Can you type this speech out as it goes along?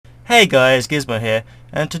Hey guys, Gizmo here,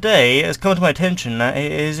 and today it's come to my attention that it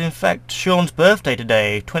is in fact Shaun's birthday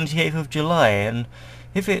today, 28th of July, and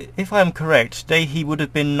if I'm correct, today he would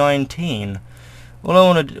have been 19. All I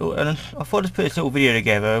want to do, and I thought I'd put this little video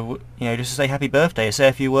together, just to say happy birthday, say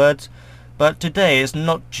a few words, but today it's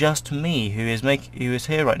not just me who is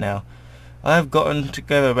here right now. I've gotten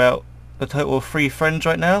together about a total of 3 friends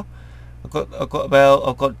right now. I've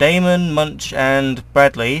got Damon, Munch, and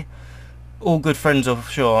Bradley, all good friends of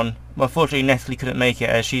Shaun. Unfortunately, Natalie couldn't make it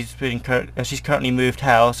as she's currently moved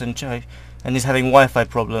house and is having Wi-Fi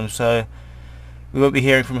problems, so we won't be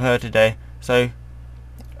hearing from her today. So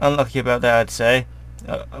unlucky about that, I'd say.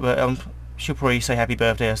 But she'll probably say happy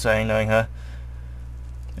birthday or something, knowing her.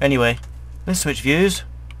 Anyway, let's switch views.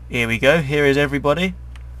 Here we go. Here is everybody.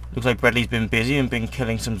 Looks like Bradley's been busy and been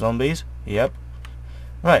killing some zombies. Yep.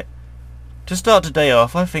 Right. To start today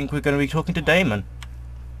off, I think we're going to be talking to Damon.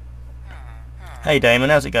 Hey Damon,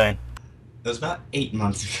 how's it going? It was about 8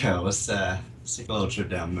 months ago. Let's take a little trip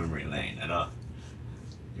down memory lane. And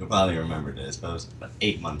you'll probably remember this, but it was about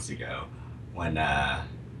 8 months ago when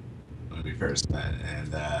we first met,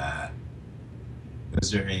 and it was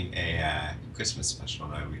during a Christmas special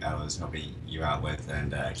that I was helping you out with,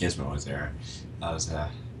 and Gizmo was there.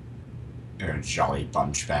 We were a jolly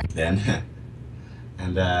bunch back then,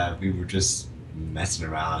 and we were just messing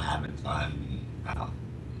around, having fun.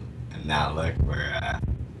 And now look,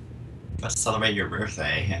 let's celebrate your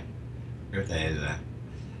birthday. Birthday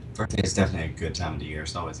is definitely a good time of the year.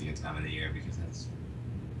 It's always a good time of the year because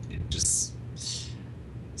it just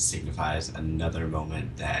signifies another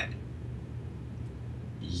moment that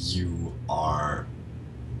you are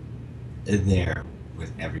there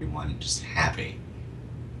with everyone, just happy.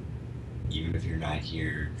 Even if you're not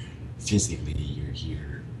here physically, you're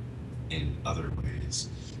here in other ways,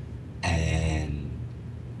 and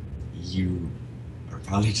you are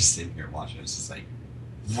probably just sitting here watching. It's just like,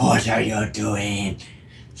 what are you doing?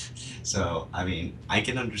 So I mean, I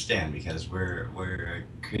can understand because we're a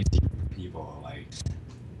crazy group of people.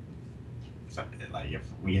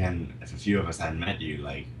 If a few of us hadn't met you,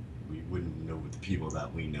 like, we wouldn't know the people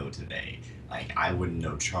that we know today. Like, I wouldn't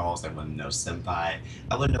know Charles, I wouldn't know Senpai,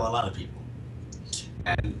 I wouldn't know a lot of people,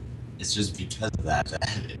 and it's just because of that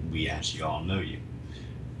we actually all know you,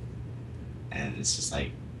 and it's just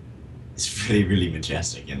like, it's really, really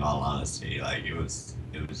majestic, in all honesty. Like, it was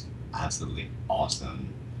absolutely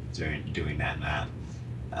awesome doing that map.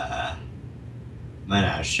 Might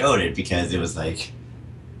not have showed it because it was like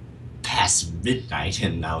past midnight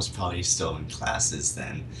and I was probably still in classes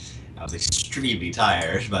then. I was extremely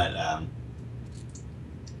tired, but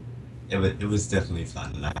it was definitely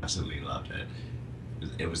fun, and I absolutely loved it.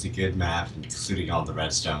 It was a good map, including all the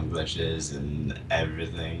redstone glitches and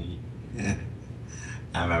everything.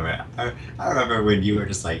 I remember when you were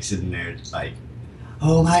just like sitting there, just like,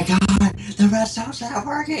 oh my god, the redstone's not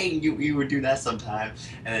working. You would do that sometime,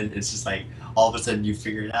 and then it's just like all of a sudden you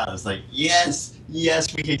figure it out. It's like, yes,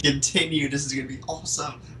 we can continue. This is gonna be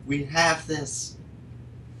awesome. We have this.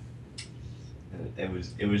 It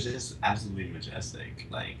was just absolutely majestic.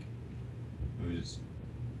 Like, it was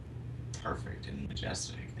perfect and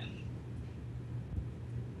majestic, and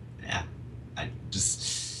yeah, I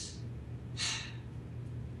just.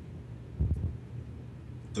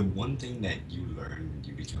 The one thing that you learn when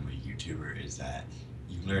you become a YouTuber is that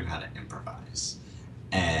you learn how to improvise.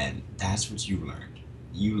 And that's what you learned.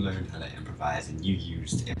 You learned how to improvise, and you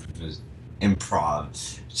used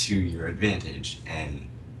improv to your advantage, and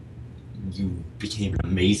you became an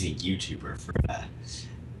amazing YouTuber for that.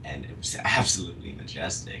 And it was absolutely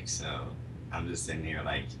majestic. So I'm just sitting here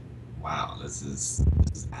like, wow, this is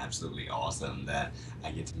absolutely awesome that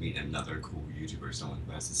I get to meet another cool YouTuber, someone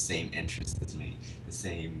who has the same interests as me, the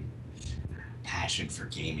same passion for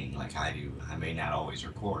gaming like I do. I may not always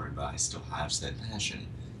record, but I still have said passion.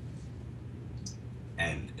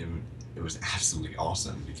 And it was absolutely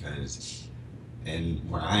awesome because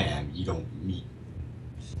where I am, you don't meet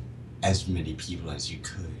as many people as you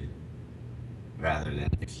could, rather than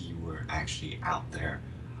if you were actually out there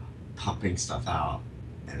pumping stuff out.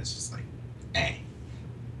 And it's just like, hey.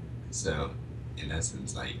 So, in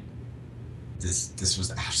essence, like, this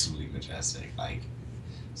was absolutely majestic. Like,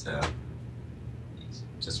 so,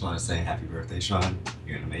 just want to say happy birthday, Shaun.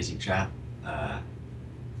 You're an amazing chap.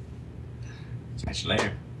 Catch you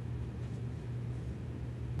later.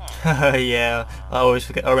 Yeah, I always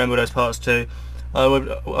forget. I remember those parts too. I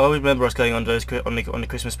always remember us going on the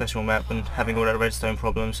Christmas special map and having all that redstone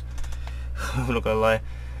problems. I'm not gonna lie.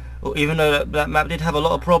 Well, even though that map did have a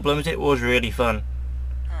lot of problems, it was really fun.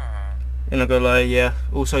 And I'm not gonna lie, yeah.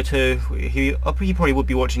 Also too, he probably would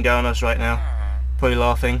be watching down us right now. probably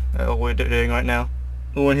laughing at what we're doing right now.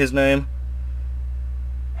 All in his name.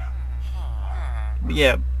 But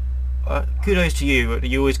yeah, kudos to you.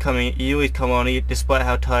 You always come on, despite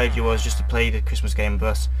how tired you was, just to play the Christmas game with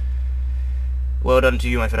us. Well done to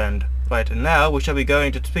you, my friend. Right, and now we shall be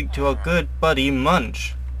going to speak to our good buddy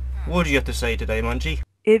Munch. What do you have to say today, Munchy?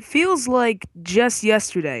 It feels like just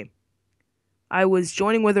yesterday I was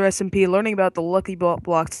joining with our SMP, learning about the Lucky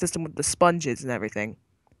Block system with the sponges and everything.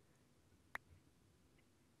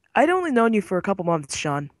 I'd only known you for a couple months,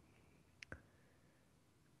 Shaun.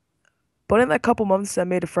 But in that couple months, I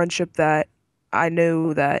made a friendship that I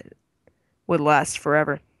knew that would last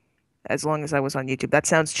forever, as long as I was on YouTube. That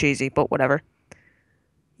sounds cheesy, but whatever.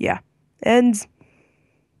 Yeah. And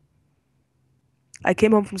I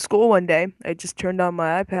came home from school one day. I just turned on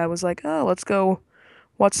my iPad, was like, oh, let's go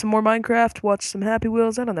watch some more Minecraft, watch some Happy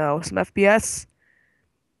Wheels, I don't know, some FPS.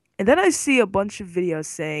 And then I see a bunch of videos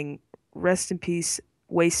saying, rest in peace,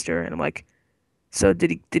 Waster. And I'm like, so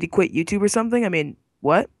did he quit YouTube or something? I mean,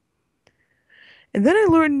 what? And then I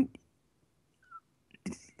learned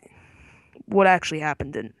what actually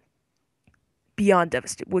happened and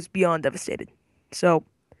was beyond devastated. So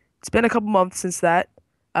it's been a couple months since that.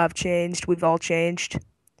 I've changed. We've all changed.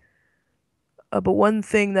 But one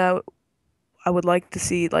thing that I would like to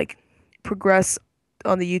see like progress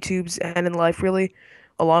on the YouTubes and in life really,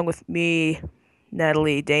 along with me,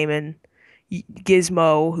 Natalie, Damon,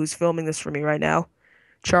 Gizmo, who's filming this for me right now,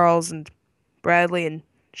 Charles and Bradley and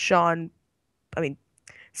Shaun, I mean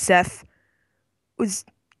Seth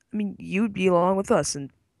you'd be along with us,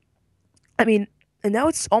 and and now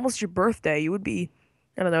it's almost your birthday. You would be,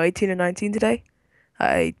 I don't know, 18 or 19 today.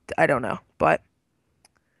 I don't know, but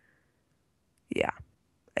yeah,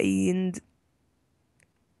 and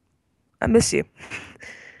I miss you.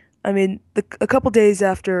 A couple days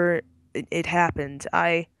after it happened,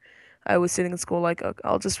 I was sitting in school like,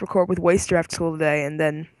 I'll just record with Waster after school today, and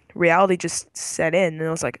then reality just set in, and I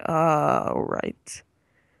was like, right.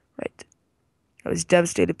 I was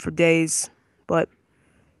devastated for days, but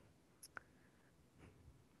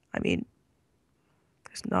there's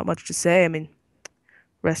not much to say.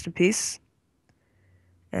 Rest in peace.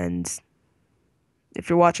 And if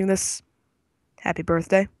you're watching this, happy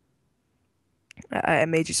birthday. I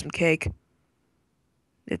made you some cake.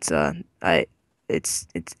 It's good.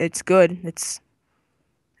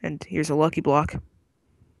 And here's a Lucky Block.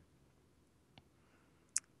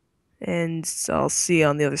 And so I'll see you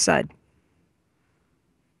on the other side.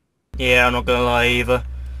 Yeah, I'm not gonna lie either.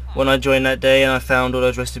 When I joined that day and I found all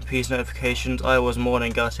those rest in peace notifications, I was more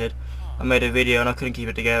than gutted. I made a video and I couldn't keep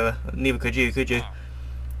it together. Neither could you, could you?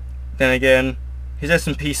 Then again, his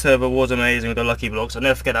SMP server was amazing with the Lucky Blocks. I'll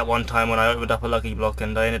never forget that one time when I opened up a Lucky Block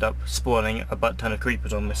and I ended up spawning a butt ton of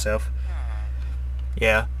creepers on myself.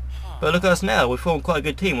 Yeah. But look at us now, we formed quite a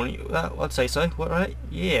good team, wouldn't you? I'd say so, what, right?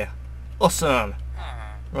 Yeah. Awesome!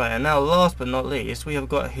 Right, and now last but not least, we have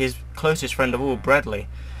got his closest friend of all, Bradley.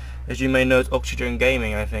 As you may know, it's Oxygen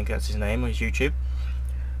Gaming, I think that's his name on his YouTube.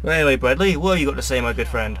 Well, anyway, Bradley, what have you got to say, my good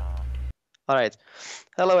friend? Alright.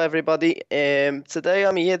 Hello, everybody. Today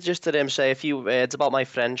I'm here just to say a few words about my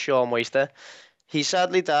friend, Shaun Waster. He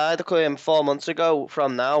sadly died 4 months ago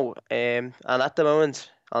from now, and at the moment,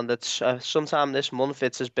 sometime this month,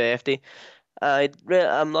 it's his birthday.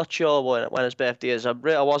 I'm not sure when his birthday is. I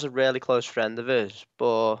was a really close friend of his,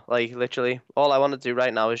 but like literally, all I want to do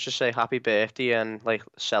right now is just say happy birthday and like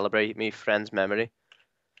celebrate my friend's memory.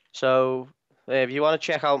 So if you want to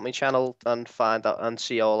check out my channel and find out and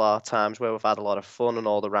see all our times where we've had a lot of fun and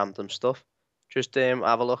all the random stuff, just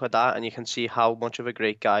have a look at that and you can see how much of a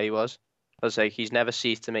great guy he was. Because like he's never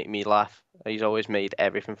ceased to make me laugh. He's always made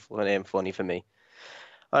everything funny for me.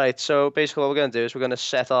 All right, so basically what we're gonna do is we're gonna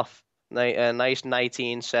set off a nice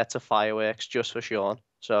 19 sets of fireworks just for Shaun.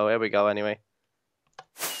 So here we go anyway.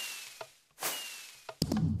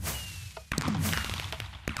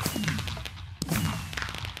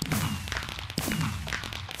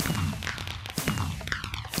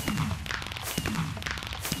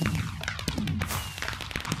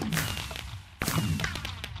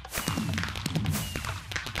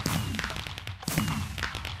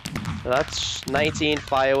 So that's 19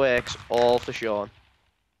 fireworks all for Shaun.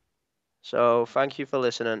 So thank you for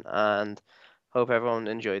listening and hope everyone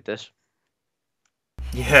enjoyed this.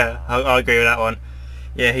 Yeah, I agree with that one.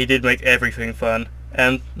 Yeah, he did make everything fun.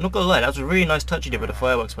 And not gonna lie, that was a really nice touch he did with the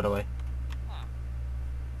fireworks, by the way.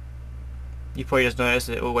 You probably just noticed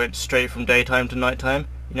it all went straight from daytime to nighttime.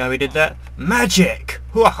 You know how he did that? Magic!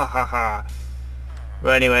 Ha.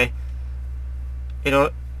 Well, anyway,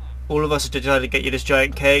 all of us have decided to get you this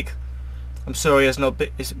giant cake. I'm sorry it's not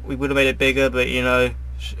big. We would have made it bigger, but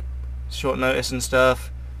short notice and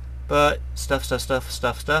stuff. But stuff.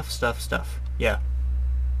 Yeah,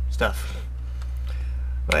 stuff.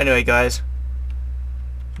 But anyway, guys,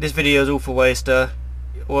 this video is all for Waster.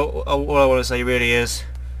 All I want to say really is,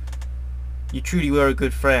 you truly were a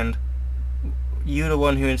good friend. You're the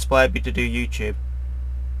one who inspired me to do YouTube.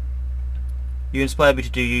 You inspired me to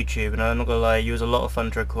do YouTube, and I'm not gonna lie, you was a lot of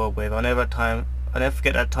fun to record with. I never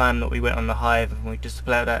forget that time that we went on the Hive and we just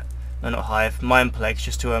played that, no, not Hive, Mindplex,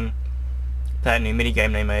 just to play that new mini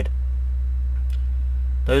game they made.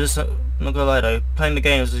 Those are I'm not gonna lie though, playing the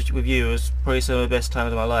games with you was probably some of the best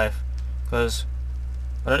times of my life, because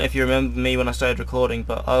I don't know if you remember me when I started recording,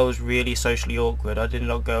 but I was really socially awkward. I did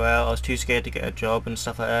not go out, I was too scared to get a job and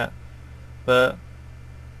stuff like that. But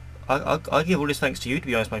I give all this thanks to you, to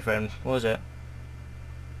be honest, my friend. What was it?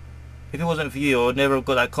 If it wasn't for you, I would never have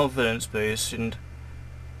got that confidence boost and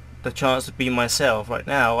the chance to be myself. Right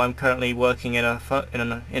now, I'm currently working in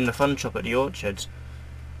in the fun shop at the Orchards.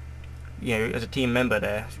 You know, as a team member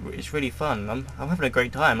there. It's really fun. I'm having a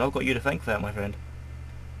great time. I've got you to thank for that, my friend.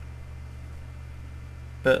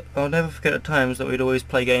 But I'll never forget the times that we'd always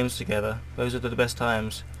play games together. Those are the best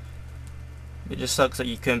times. It just sucks that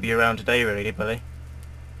you couldn't be around today, really, buddy.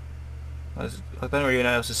 I don't really know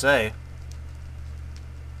what else to say.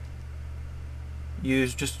 You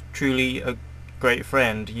was just truly a great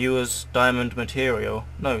friend. You was diamond material.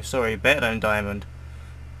 No, sorry, better than diamond.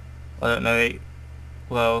 I don't know,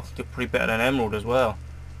 well, you're pretty better than emerald as well.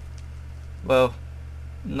 Well,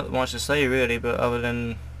 not much to say really, but other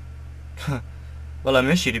than... well, I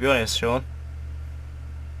miss you, to be honest, Shaun.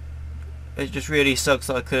 It just really sucks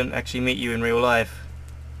that I couldn't actually meet you in real life.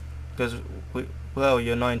 Because, well,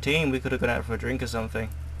 you're 19, we could have gone out for a drink or something.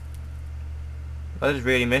 I just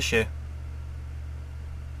really miss you.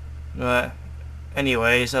 Right,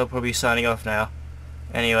 anyways, I'll probably be signing off now.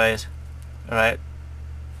 Anyways, alright.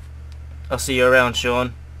 I'll see you around,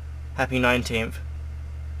 Shaun. Happy 19th.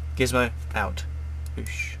 Gizmo out.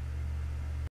 Boosh.